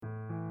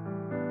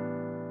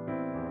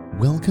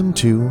Welcome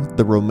to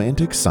The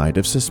Romantic Side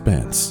of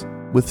Suspense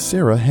with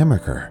Sarah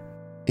Hemmerker.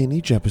 In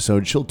each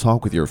episode, she'll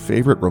talk with your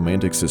favorite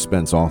romantic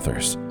suspense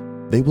authors.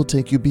 They will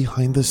take you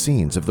behind the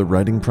scenes of the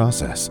writing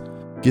process,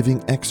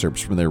 giving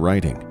excerpts from their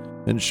writing,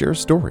 and share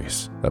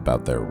stories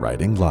about their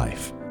writing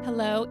life.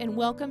 Hello, and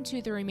welcome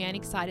to The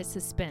Romantic Side of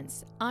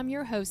Suspense. I'm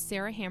your host,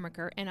 Sarah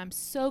Hemmerker, and I'm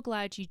so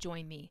glad you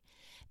joined me.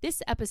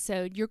 This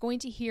episode, you're going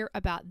to hear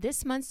about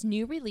this month's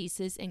new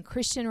releases in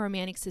Christian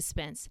romantic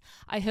suspense.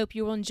 I hope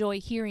you will enjoy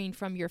hearing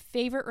from your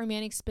favorite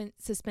romantic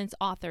suspense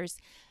authors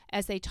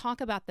as they talk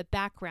about the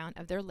background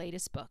of their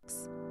latest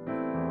books.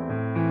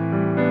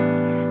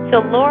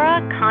 So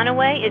Laura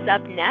Conaway is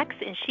up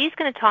next, and she's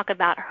going to talk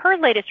about her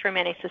latest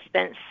romantic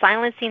suspense,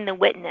 Silencing the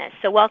Witness.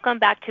 So welcome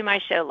back to my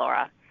show,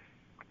 Laura.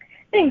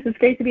 Thanks. It's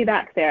great to be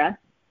back, Sarah.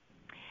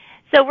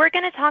 So we're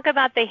going to talk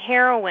about the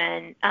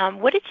heroine.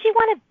 What did she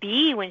want to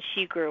be when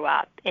she grew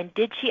up? And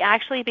did she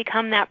actually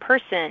become that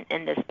person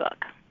in this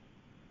book?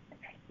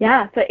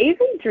 Yeah, so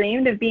Avery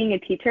dreamed of being a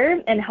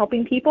teacher and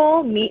helping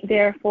people meet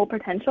their full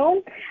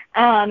potential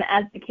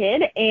as a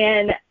kid.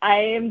 And I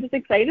am just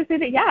excited to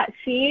say that,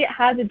 she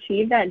has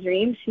achieved that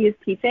dream. She is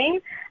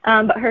teaching,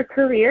 but her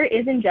career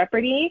is in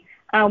jeopardy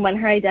when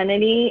her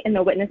identity in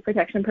the witness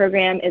protection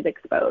program is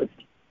exposed.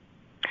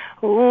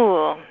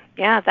 Ooh,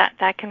 yeah,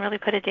 that can really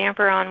put a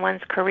damper on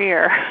one's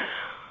career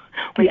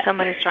when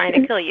someone is trying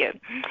to kill you.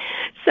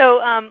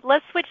 So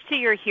let's switch to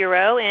your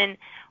hero, and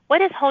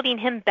what is holding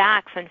him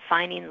back from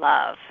finding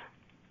love?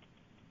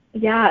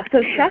 Yeah,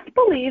 so Seth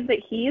believes that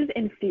he's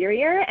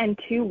inferior and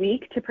too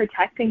weak to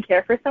protect and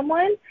care for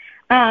someone.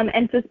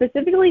 And so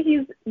specifically,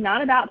 he's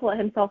not about to let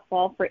himself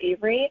fall for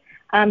Avery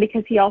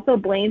because he also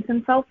blames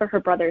himself for her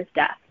brother's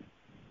death.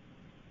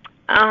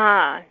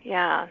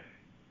 Yeah.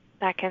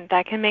 That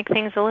can make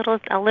things a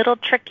little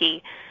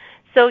tricky.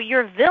 So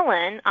your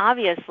villain,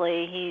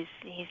 obviously,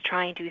 he's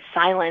trying to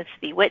silence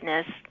the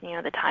witness. You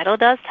know, the title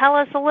does tell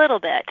us a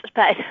little bit,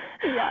 but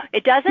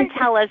it doesn't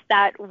tell us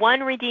that one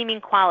redeeming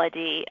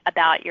quality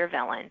about your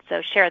villain.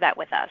 So share that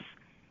with us.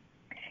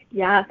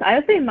 Yes, I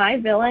would say my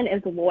villain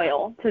is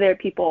loyal to their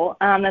people,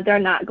 that they're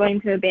not going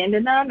to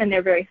abandon them, and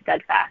they're very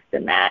steadfast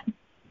in that.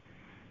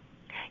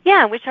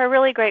 Yeah, which are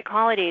really great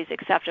qualities,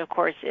 except, of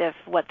course, if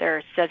what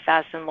they're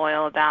steadfast and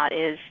loyal about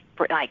is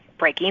like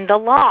breaking the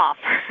law,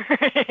 for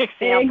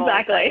example.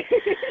 Exactly.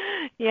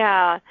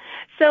 Yeah.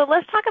 So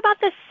let's talk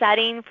about the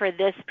setting for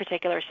this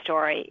particular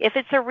story. If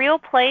it's a real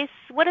place,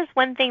 what is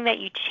one thing that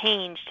you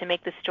change to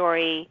make the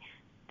story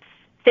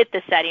fit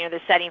the setting, or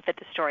the setting fit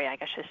the story, I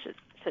guess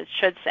I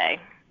should say?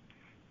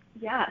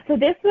 Yeah, so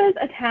this was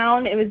a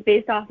town. It was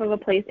based off of a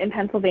place in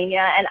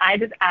Pennsylvania, and I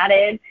just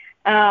added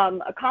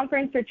a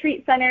conference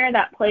retreat center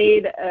that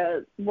played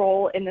a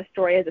role in the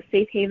story as a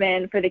safe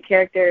haven for the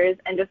characters,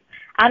 and just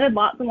added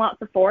lots and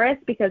lots of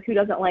forest, because who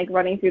doesn't like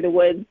running through the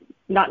woods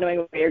not knowing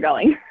where you're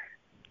going?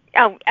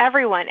 Oh,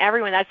 everyone.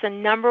 That's the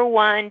number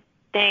one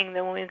thing,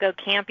 that when we go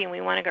camping,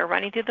 we want to go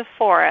running through the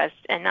forest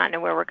and not know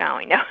where we're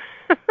going. No.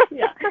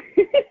 Yeah.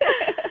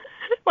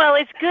 Well,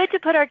 it's good to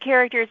put our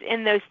characters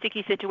in those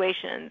sticky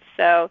situations.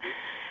 So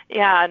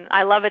yeah, and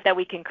I love it that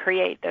we can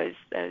create those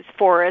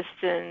forests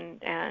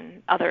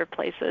and other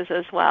places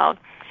as well.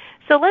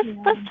 So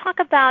let's talk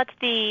about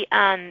the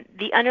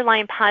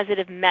underlying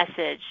positive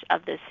message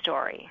of this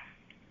story.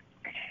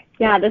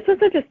 Yeah, this was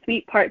such a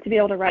sweet part to be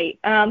able to write.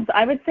 So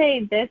I would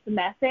say this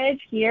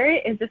message here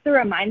is just a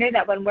reminder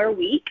that when we're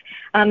weak,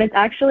 it's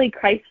actually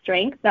Christ's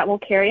strength that will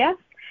carry us.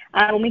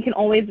 And we can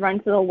always run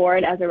to the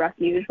Lord as a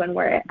refuge when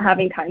we're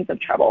having times of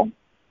trouble.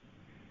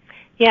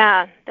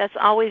 Yeah, that's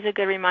always a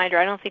good reminder.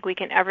 I don't think we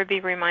can ever be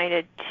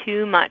reminded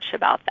too much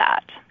about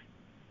that.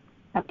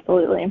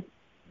 Absolutely.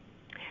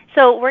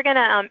 So we're going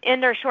to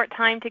end our short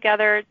time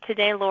together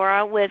today,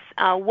 Laura, with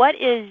what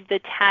is the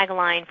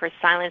tagline for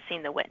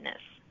Silencing the Witness?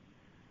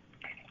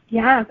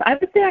 Yes, I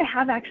would say I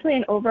have actually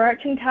an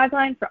overarching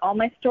tagline for all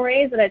my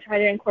stories that I try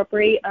to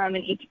incorporate in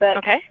each book.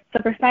 Okay.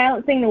 So for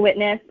Silencing the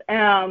Witness,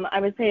 I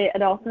would say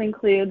it also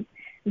includes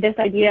this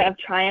idea of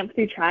triumph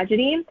through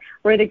tragedy,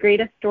 where the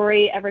greatest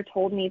story ever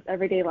told meets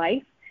everyday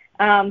life.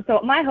 So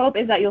my hope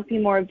is that you'll see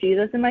more of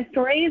Jesus in my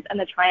stories and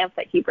the triumph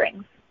that he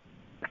brings.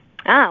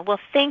 Well,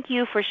 thank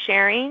you for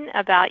sharing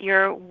about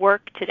your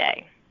work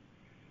today.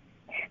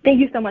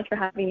 Thank you so much for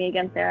having me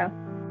again, Sarah.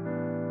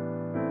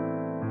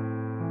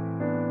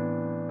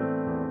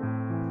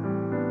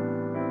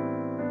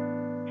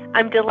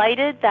 I'm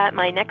delighted that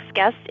my next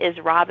guest is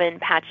Robin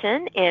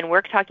Patchen, and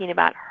we're talking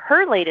about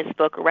her latest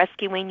book,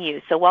 Rescuing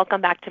You. So welcome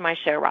back to my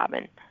show,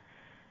 Robin.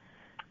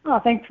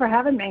 Oh, thanks for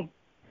having me.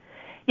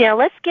 Yeah,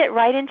 let's get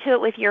right into it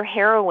with your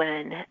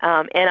heroine.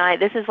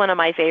 This is one of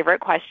my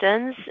favorite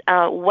questions.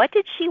 What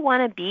did she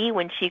want to be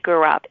when she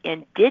grew up,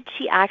 and did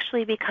she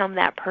actually become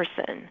that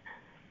person?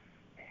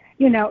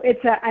 You know,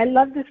 I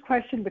love this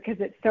question because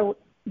it's so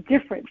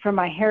different from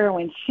my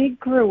heroine. She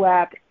grew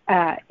up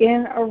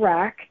in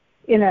Iraq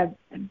in a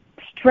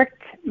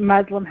strict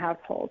Muslim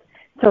household.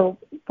 So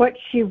what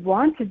she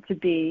wanted to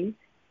be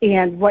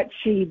and what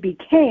she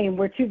became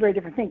were two very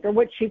different things, or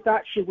what she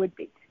thought she would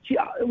be.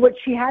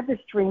 She had this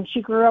dream.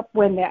 She grew up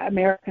when the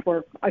Americans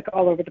were like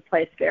all over the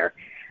place there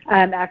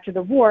after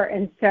the war,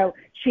 and so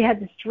she had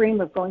this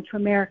dream of going to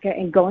America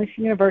and going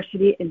to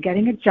university and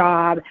getting a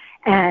job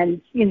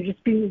and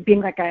just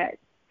being like a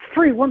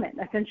free woman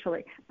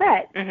essentially.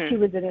 But she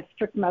was in a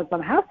strict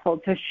Muslim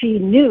household, so she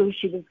knew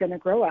she was going to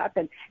grow up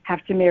and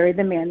have to marry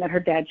the man that her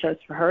dad chose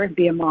for her and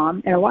be a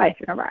mom and a wife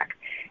in Iraq.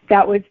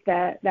 That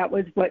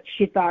was what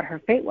she thought her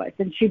fate was,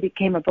 and she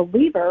became a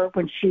believer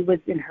when she was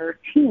in her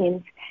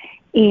teens.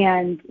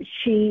 And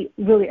she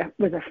really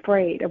was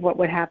afraid of what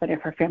would happen if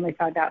her family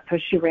found out, so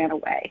she ran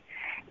away.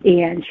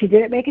 And she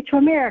didn't make it to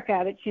America,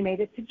 but she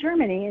made it to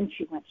Germany, and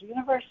she went to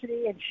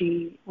university, and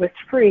she was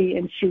free,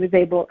 and she was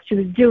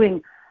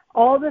doing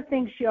all the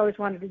things she always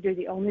wanted to do.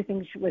 The only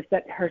thing was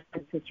that her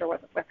sister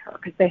wasn't with her,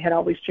 because they had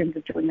always dreamed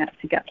of doing that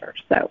together.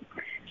 So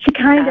she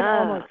kind of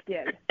almost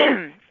did.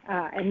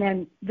 And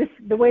then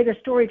the way the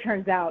story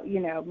turns out,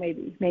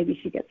 maybe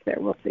she gets there.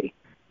 We'll see.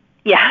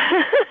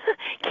 Yeah.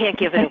 Can't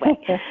give it away.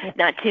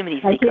 Not too many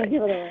secrets. I can't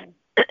give it away.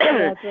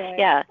 That's right.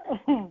 Yeah.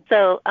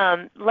 So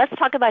let's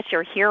talk about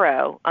your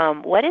hero.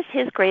 What is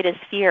his greatest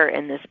fear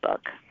in this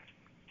book?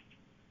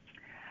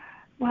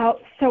 Well,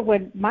 so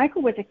when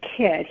Michael was a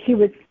kid, he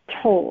was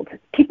told,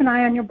 keep an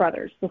eye on your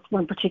brothers this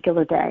one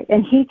particular day.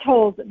 And he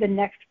told the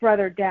next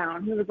brother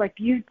down, he was like,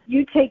 you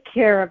take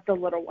care of the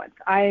little ones.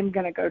 I am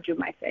going to go do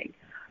my thing.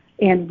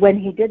 And when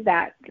he did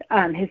that,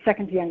 his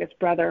second to youngest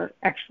brother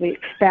actually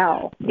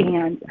fell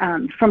and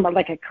from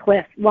a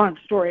cliff. Long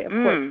story, of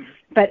course.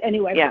 But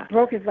anyway, it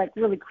broke his leg,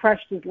 really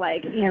crushed his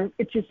leg, and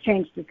it just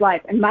changed his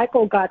life. And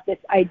Michael got this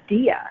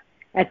idea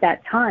at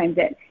that time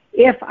that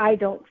if I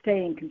don't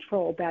stay in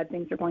control, bad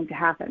things are going to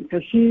happen. So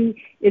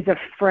he is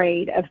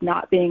afraid of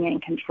not being in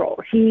control.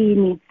 He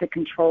needs to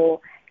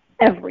control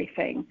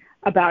everything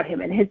about him,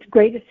 and his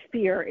greatest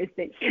fear is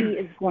that he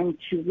is going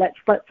to let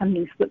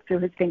something slip through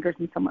his fingers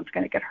and someone's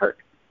going to get hurt.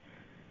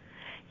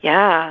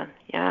 Yeah.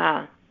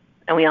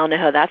 And we all know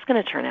how that's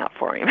going to turn out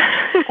for him.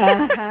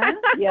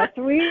 Yes,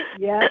 we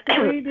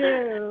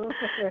do.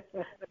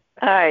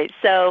 All right.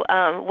 So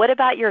what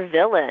about your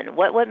villain?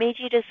 What made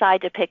you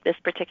decide to pick this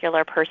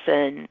particular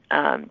person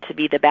to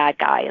be the bad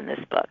guy in this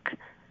book?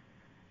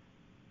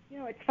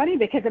 It's funny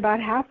because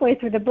about halfway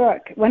through the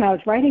book, when I was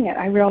writing it,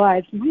 I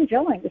realized my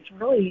villain is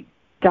really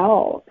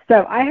dull.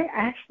 So I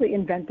actually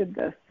invented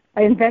this.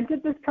 I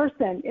invented this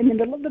person in the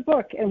middle of the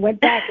book and went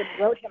back and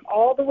wrote him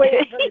all the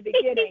way from the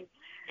beginning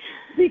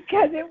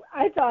because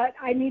I thought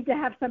I need to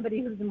have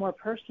somebody who's more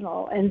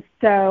personal. And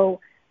so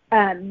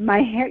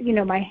my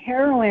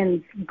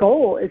heroine's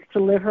goal is to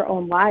live her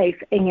own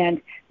life and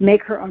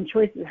make her own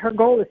choices. Her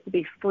goal is to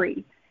be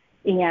free.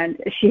 And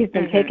she's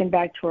been taken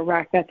back to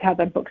Iraq. That's how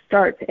the book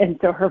starts. And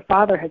so her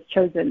father has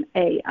chosen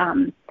a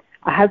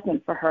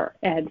husband for her,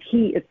 and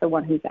he is the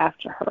one who's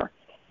after her.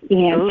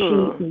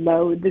 And she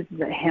loathes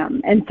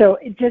him. And so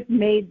it just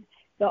made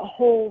the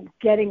whole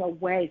getting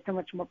away so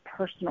much more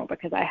personal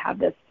because I have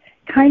this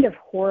kind of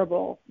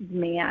horrible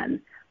man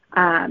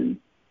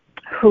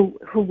who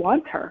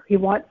wants her. He's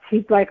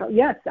like,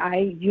 yes,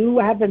 you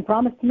have been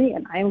promised to me,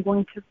 and I am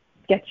going to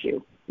get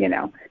you.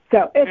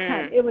 So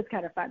it was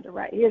kind of fun to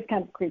write. He is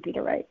kind of creepy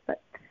to write,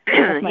 but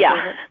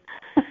yeah.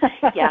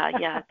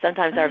 Yeah.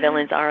 Sometimes our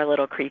villains are a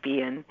little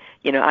creepy, and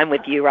I'm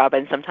with you,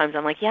 Robin. Sometimes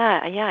I'm like,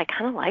 I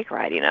kind of like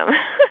writing them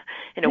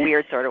in a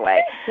weird sort of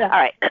way. Yeah. All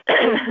right.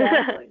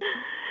 Exactly.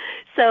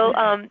 So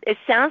it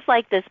sounds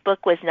like this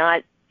book was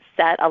not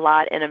set a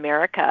lot in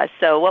America.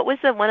 So what was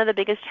one of the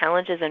biggest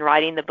challenges in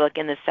writing the book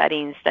in the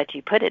settings that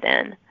you put it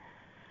in?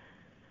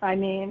 I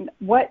mean,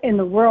 what in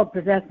the world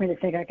possessed me to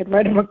think I could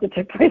write a book that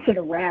took place in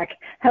Iraq?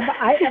 Have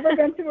I ever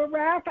been to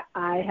Iraq?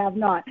 I have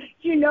not.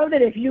 Do you know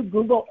that if you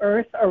Google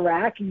Earth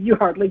Iraq, you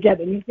hardly get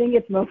anything?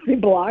 It's mostly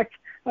blocked.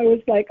 I was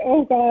like,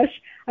 oh gosh.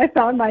 I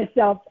found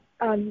myself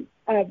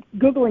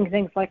Googling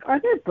things like,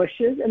 are there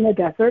bushes in the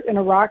desert in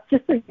Iraq?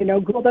 Just so you know,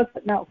 Google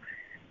doesn't know.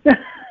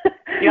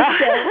 Yeah.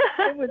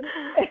 So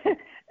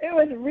it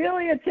was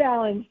really a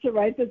challenge to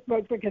write this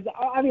book because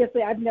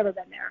obviously I've never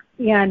been there.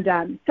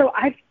 And so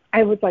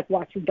I was like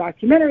watching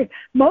documentaries,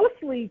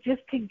 mostly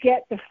just to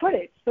get the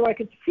footage so I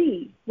could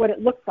see what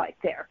it looks like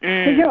there.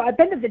 Because, I've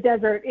been to the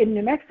desert in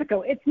New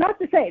Mexico. It's not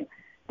the same.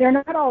 They're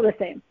not all the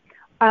same.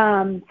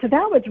 So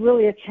that was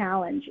really a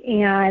challenge.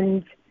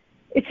 And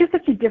it's just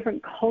such a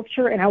different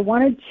culture, and I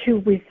wanted to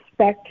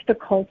respect the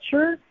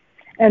culture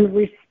and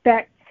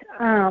respect,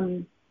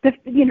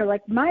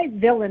 like my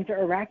villains are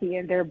Iraqi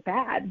and they're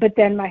bad, but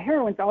then my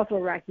heroine's also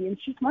Iraqi and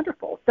she's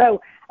wonderful.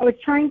 So I was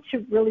trying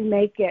to really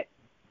make it,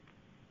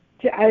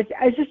 I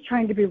was just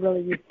trying to be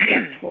really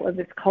respectful of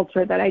this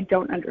culture that I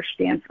don't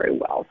understand very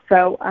well.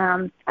 So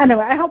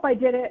anyway, I hope I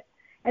did it.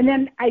 And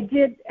then I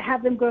did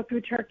have them go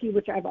through Turkey,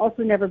 which I've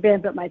also never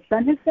been, but my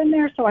son has been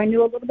there, so I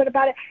knew a little bit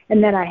about it.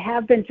 And then I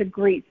have been to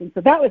Greece, and so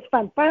that was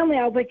fun. Finally,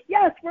 I was like,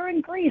 yes, we're in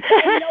Greece.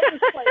 I know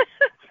this place.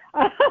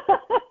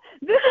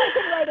 This I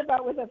can write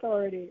about with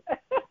authority.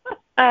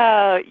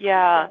 Oh,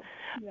 yeah.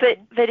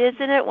 But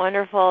isn't it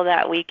wonderful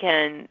that we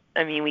can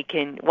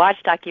watch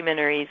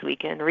documentaries, we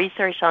can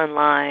research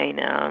online,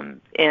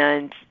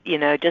 and,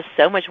 just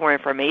so much more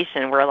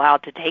information. We're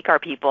allowed to take our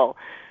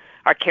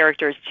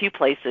characters to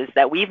places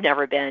that we've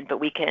never been, but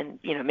we can,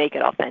 make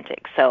it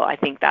authentic. So I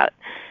think that's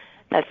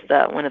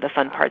one of the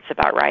fun parts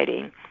about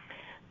writing.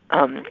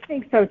 I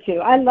think so too.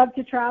 I love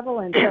to travel,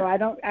 and so I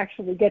don't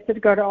actually get to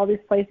go to all these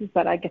places,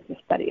 but I get to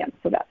study them,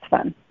 so that's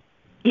fun.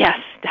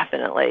 Yes,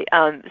 definitely.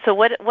 So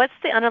what's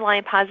the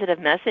underlying positive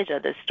message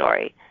of this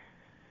story?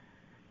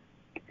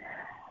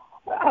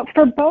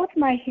 For both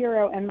my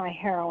hero and my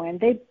heroine,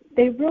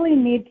 they really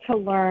need to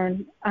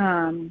learn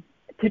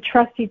to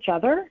trust each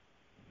other.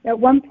 At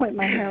one point,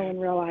 my heroine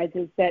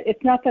realizes that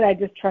it's not that I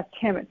just trust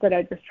him, it's that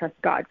I just trust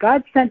God.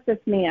 God sent this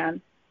man,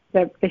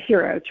 the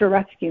hero, to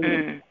rescue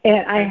me,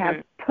 and I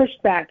have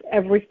pushed back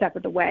every step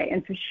of the way.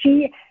 And so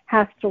she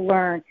has to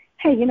learn,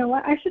 hey, you know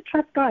what, I should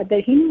trust God,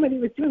 that he knew what he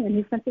was doing when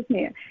he sent this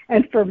man.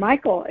 And for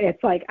Michael,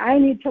 it's like, I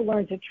need to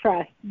learn to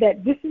trust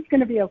that this is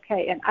going to be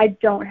okay, and I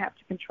don't have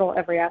to control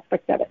every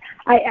aspect of it.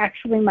 I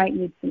actually might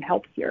need some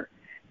help here.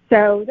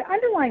 So the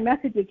underlying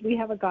message is we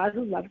have a God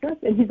who loves us,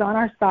 and he's on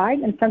our side,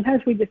 and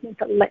sometimes we just need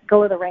to let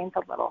go of the reins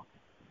a little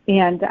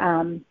and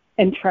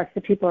trust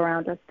the people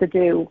around us to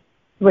do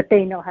what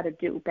they know how to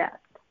do best.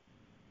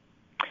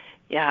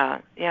 Yeah,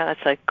 that's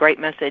a great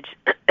message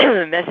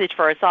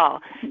for us all.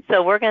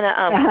 So we're going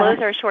to close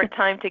our short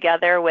time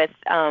together with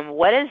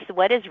what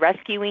is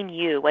rescuing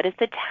you? What is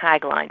the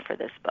tagline for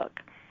this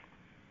book?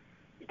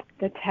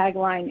 The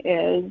tagline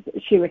is,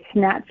 she was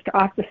snatched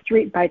off the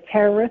street by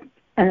terrorists,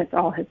 and it's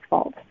all his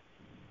fault.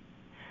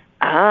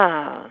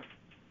 Ah,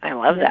 I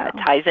love that. It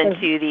ties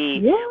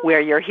into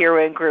where your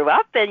heroine grew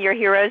up and your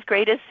hero's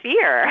greatest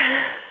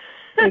fear.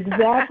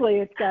 Exactly.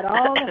 It's got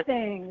all the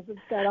things. The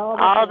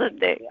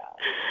things. Yeah.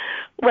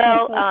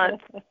 Well,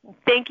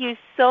 thank you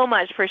so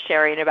much for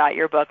sharing about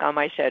your book on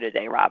my show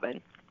today,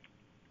 Robin.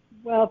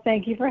 Well,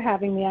 thank you for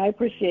having me. I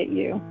appreciate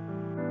you.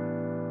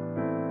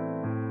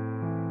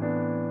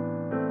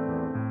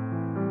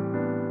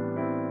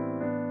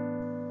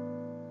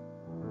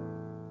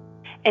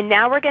 And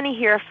now we're going to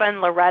hear from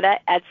Loretta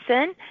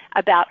Eidson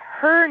about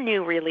her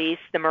new release,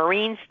 The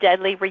Marine's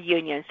Deadly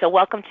Reunion. So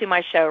welcome to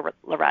my show,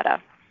 Loretta.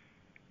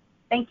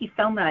 Thank you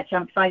so much.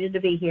 I'm excited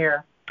to be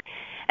here.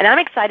 And I'm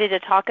excited to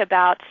talk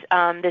about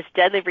this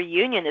deadly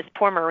reunion this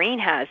poor Marine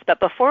has. But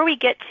before we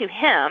get to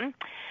him,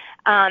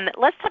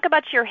 let's talk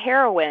about your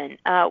heroine.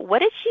 What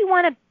did she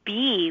want to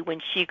be when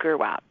she grew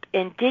up?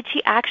 And did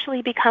she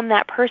actually become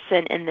that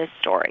person in this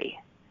story?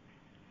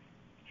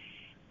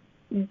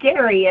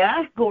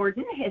 Daria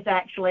Gordon is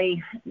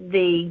actually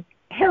the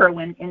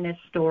heroine in this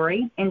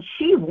story, and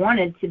she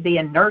wanted to be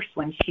a nurse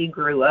when she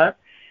grew up,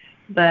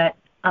 but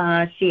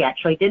she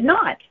actually did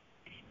not.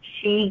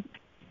 She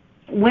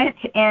went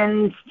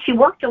and she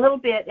worked a little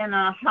bit in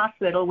a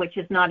hospital, which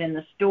is not in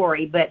the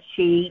story, but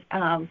she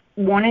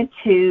wanted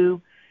to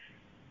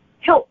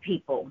help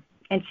people,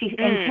 and she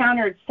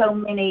encountered so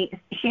many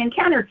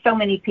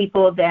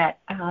people that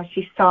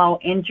she saw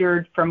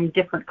injured from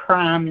different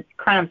crimes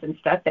and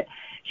stuff, that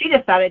she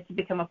decided to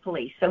become a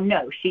police. So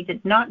no, she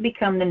did not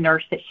become the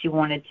nurse that she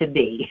wanted to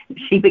be.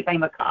 She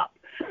became a cop.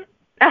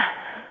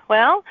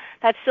 Well,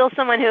 that's still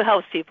someone who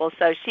helps people,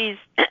 so she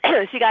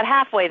got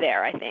halfway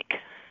there, I think.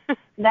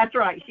 That's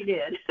right, she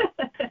did.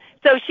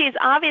 So she's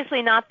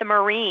obviously not the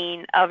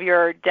Marine of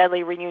your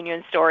deadly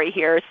reunion story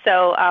here.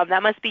 So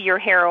that must be your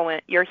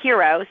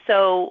hero.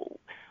 So,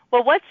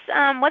 well, what's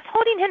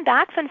holding him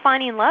back from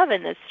finding love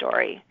in this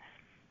story?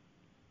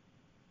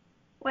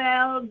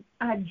 Well,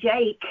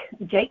 Jake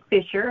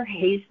Fisher,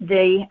 he's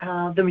the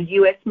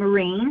U.S.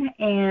 Marine,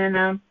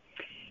 and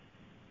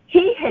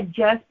he had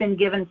just been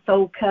given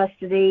sole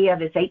custody of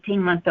his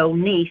 18-month-old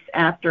niece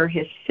after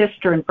his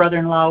sister and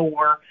brother-in-law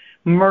were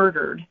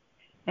murdered.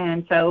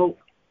 And so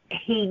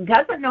he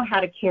doesn't know how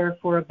to care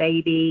for a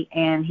baby,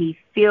 and he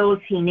feels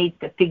he needs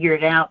to figure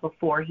it out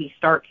before he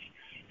starts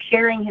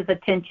sharing his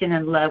attention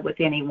and love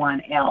with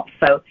anyone else.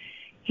 So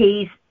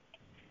he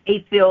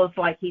feels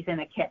like he's in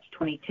a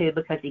catch-22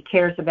 because he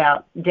cares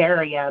about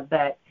Daria,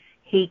 but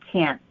he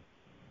can't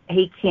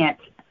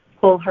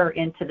pull her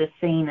into the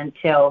scene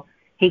until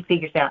he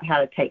figures out how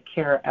to take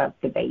care of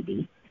the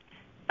baby.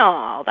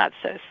 Oh, that's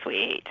so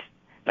sweet.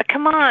 But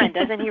come on,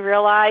 doesn't he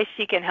realize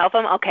she can help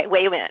him? Okay,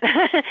 wait a minute.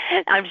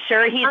 I'm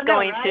sure he's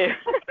going to.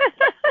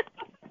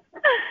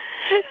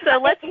 So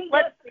let's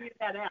figure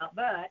that out.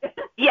 But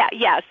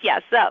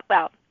yes.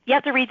 Well, you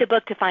have to read the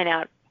book to find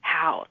out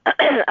how.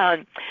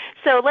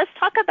 So let's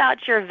talk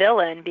about your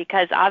villain,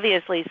 because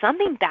obviously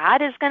something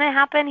bad is going to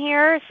happen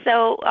here.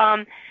 So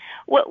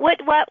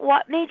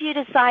what made you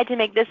decide to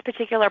make this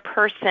particular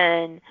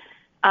person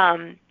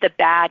the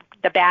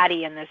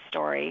baddie in this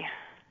story?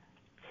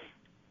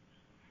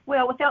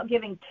 Well, without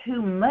giving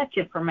too much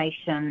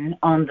information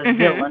on the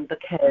villain,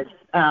 because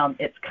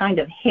it's kind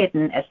of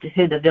hidden as to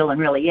who the villain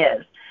really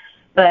is.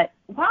 But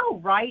while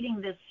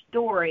writing this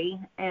story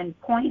and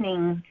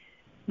pointing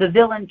the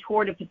villain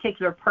toward a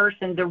particular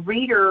person, the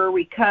reader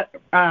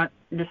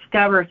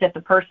discovers that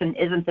the person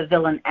isn't the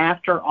villain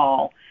after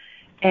all.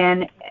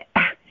 And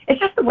it's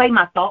just the way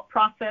my thought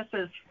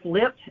processes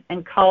flipped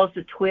and caused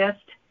a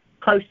twist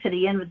close to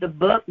the end of the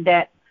book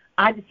that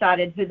I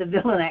decided who the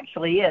villain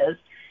actually is.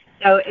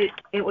 So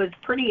it was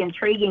pretty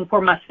intriguing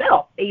for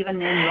myself,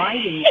 even in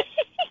writing it,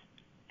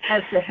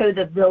 as to who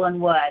the villain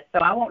was. So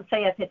I won't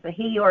say if it's a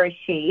he or a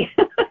she.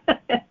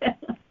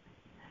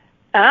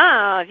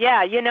 Oh,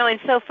 yeah, and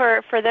so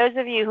for those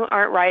of you who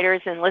aren't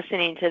writers and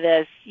listening to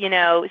this,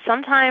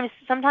 sometimes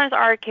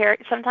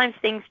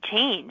things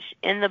change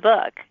in the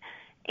book,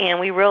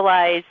 and we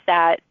realize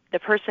that the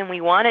person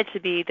we wanted to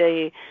be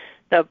the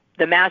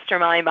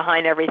mastermind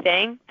behind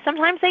everything,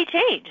 sometimes they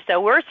change. So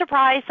we're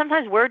surprised.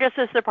 Sometimes we're just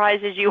as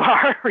surprised as you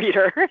are,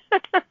 reader.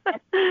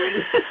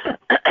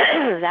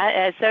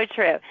 That is so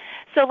true.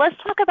 So let's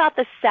talk about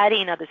the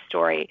setting of the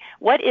story.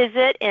 What is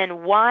it,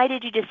 and why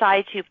did you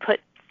decide to put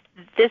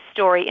this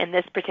story in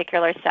this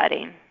particular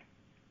setting?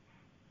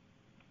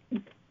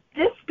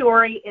 This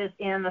story is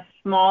in a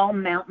small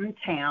mountain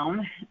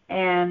town,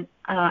 and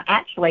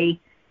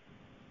actually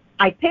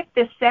I picked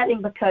this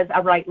setting because I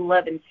write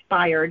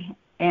love-inspired,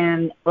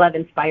 and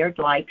love-inspired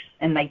likes,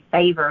 and they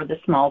favor the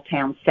small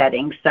town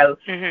setting. So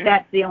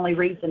that's the only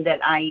reason that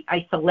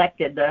I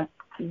selected the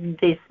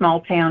small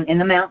town in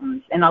the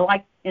mountains. And I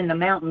like in the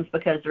mountains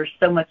because there's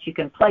so much you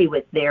can play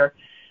with there.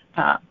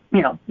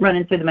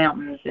 Running through the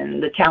mountains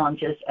and the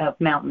challenges of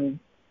mountain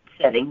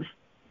settings.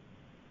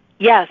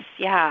 Yes,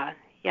 yeah.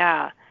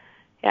 No,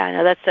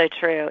 that's so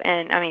true.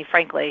 And I mean,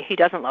 frankly, who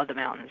doesn't love the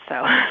mountains?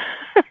 So.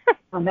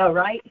 I know,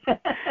 right?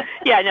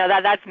 Yeah, no,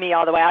 that's me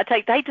all the way. I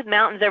take the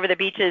mountains over the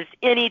beaches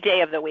any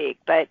day of the week,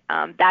 but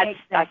that's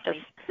just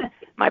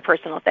my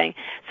personal thing.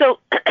 So,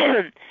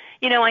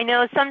 I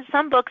know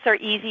some books are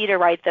easy to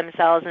write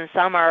themselves, and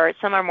some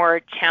are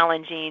more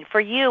challenging.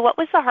 For you, what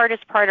was the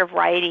hardest part of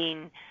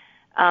writing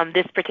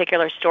this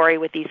particular story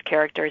with these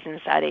characters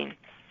and setting?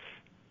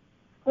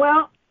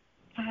 Well,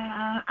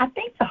 I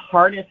think the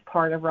hardest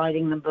part of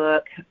writing the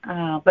book,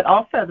 but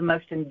also the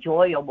most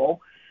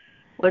enjoyable,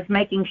 was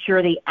making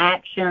sure the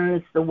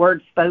actions, the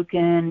words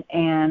spoken,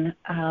 and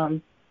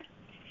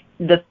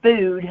the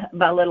food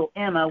by little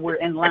Emma were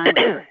in line with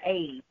her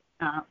age.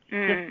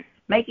 Just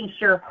making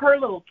sure her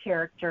little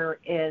character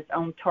is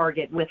on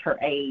target with her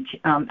age.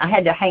 I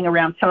had to hang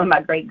around some of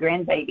my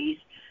great-grandbabies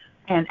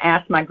and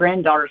ask my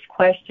granddaughters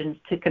questions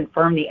to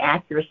confirm the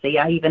accuracy.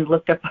 I even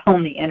looked up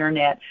on the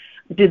internet,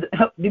 do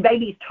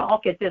babies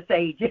talk at this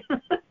age?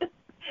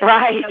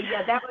 Right.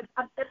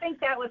 I think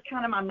that was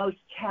kind of my most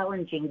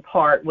challenging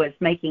part, was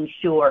making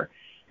sure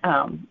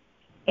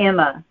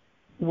Emma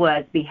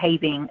was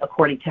behaving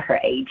according to her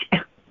age.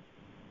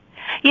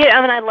 Yeah,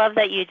 I love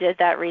that you did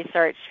that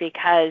research,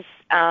 because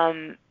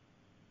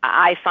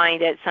I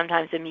find it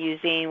sometimes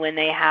amusing when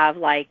they have,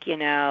 a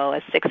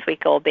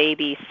 6-week-old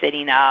baby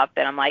sitting up,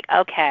 and I'm like,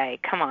 okay,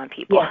 come on,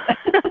 people. Yeah.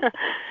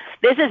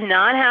 This is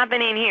not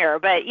happening here.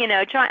 But,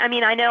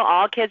 I know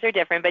all kids are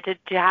different, but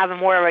to have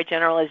more of a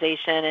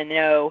generalization and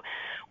know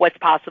what's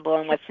possible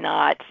and what's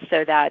not,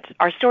 so that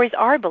our stories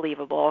are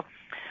believable,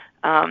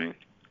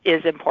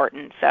 is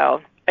important.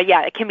 So, but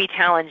yeah, it can be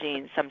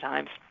challenging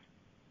sometimes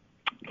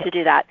to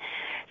do that.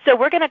 So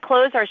we're going to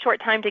close our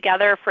short time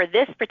together for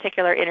this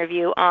particular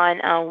interview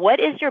on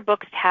what is your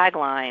book's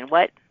tagline?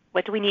 What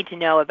do we need to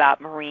know about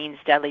Marine's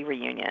Deadly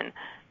Reunion?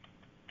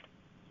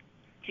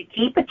 To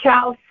keep a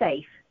child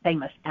safe, they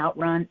must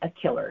outrun a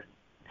killer.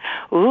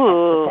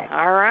 Ooh,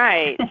 all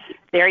right.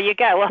 There you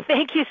go. Well,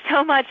 thank you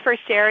so much for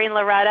sharing,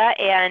 Loretta,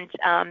 and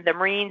the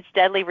Marine's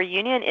Deadly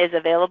Reunion is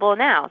available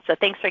now. So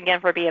thanks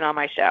again for being on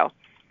my show.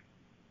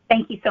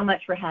 Thank you so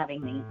much for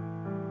having me.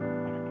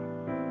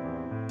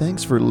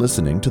 Thanks for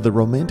listening to The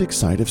Romantic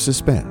Side of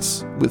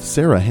Suspense with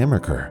Sarah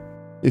Hammaker.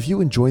 If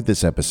you enjoyed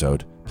this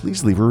episode,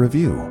 please leave a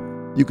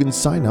review. You can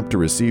sign up to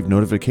receive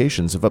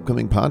notifications of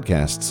upcoming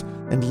podcasts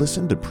and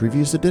listen to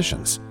previous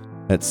editions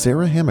at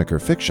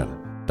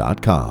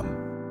sarahhammakerfiction.com.